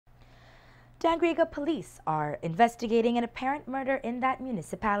Dangriga police are investigating an apparent murder in that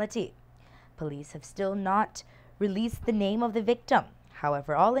municipality. Police have still not released the name of the victim.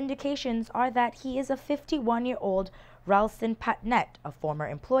 However, all indications are that he is a 51-year-old Ralston Patnet, a former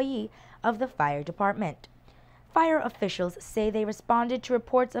employee of the fire department. Fire officials say they responded to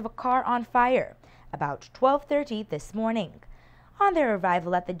reports of a car on fire about 12:30 this morning. On their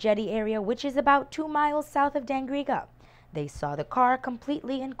arrival at the jetty area, which is about 2 miles south of Dangriga, they saw the car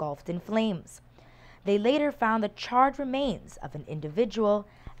completely engulfed in flames. They later found the charred remains of an individual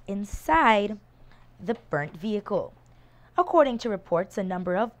inside the burnt vehicle. According to reports, a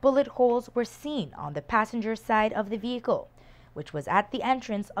number of bullet holes were seen on the passenger side of the vehicle, which was at the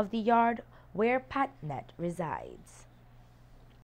entrance of the yard where Patnet resides.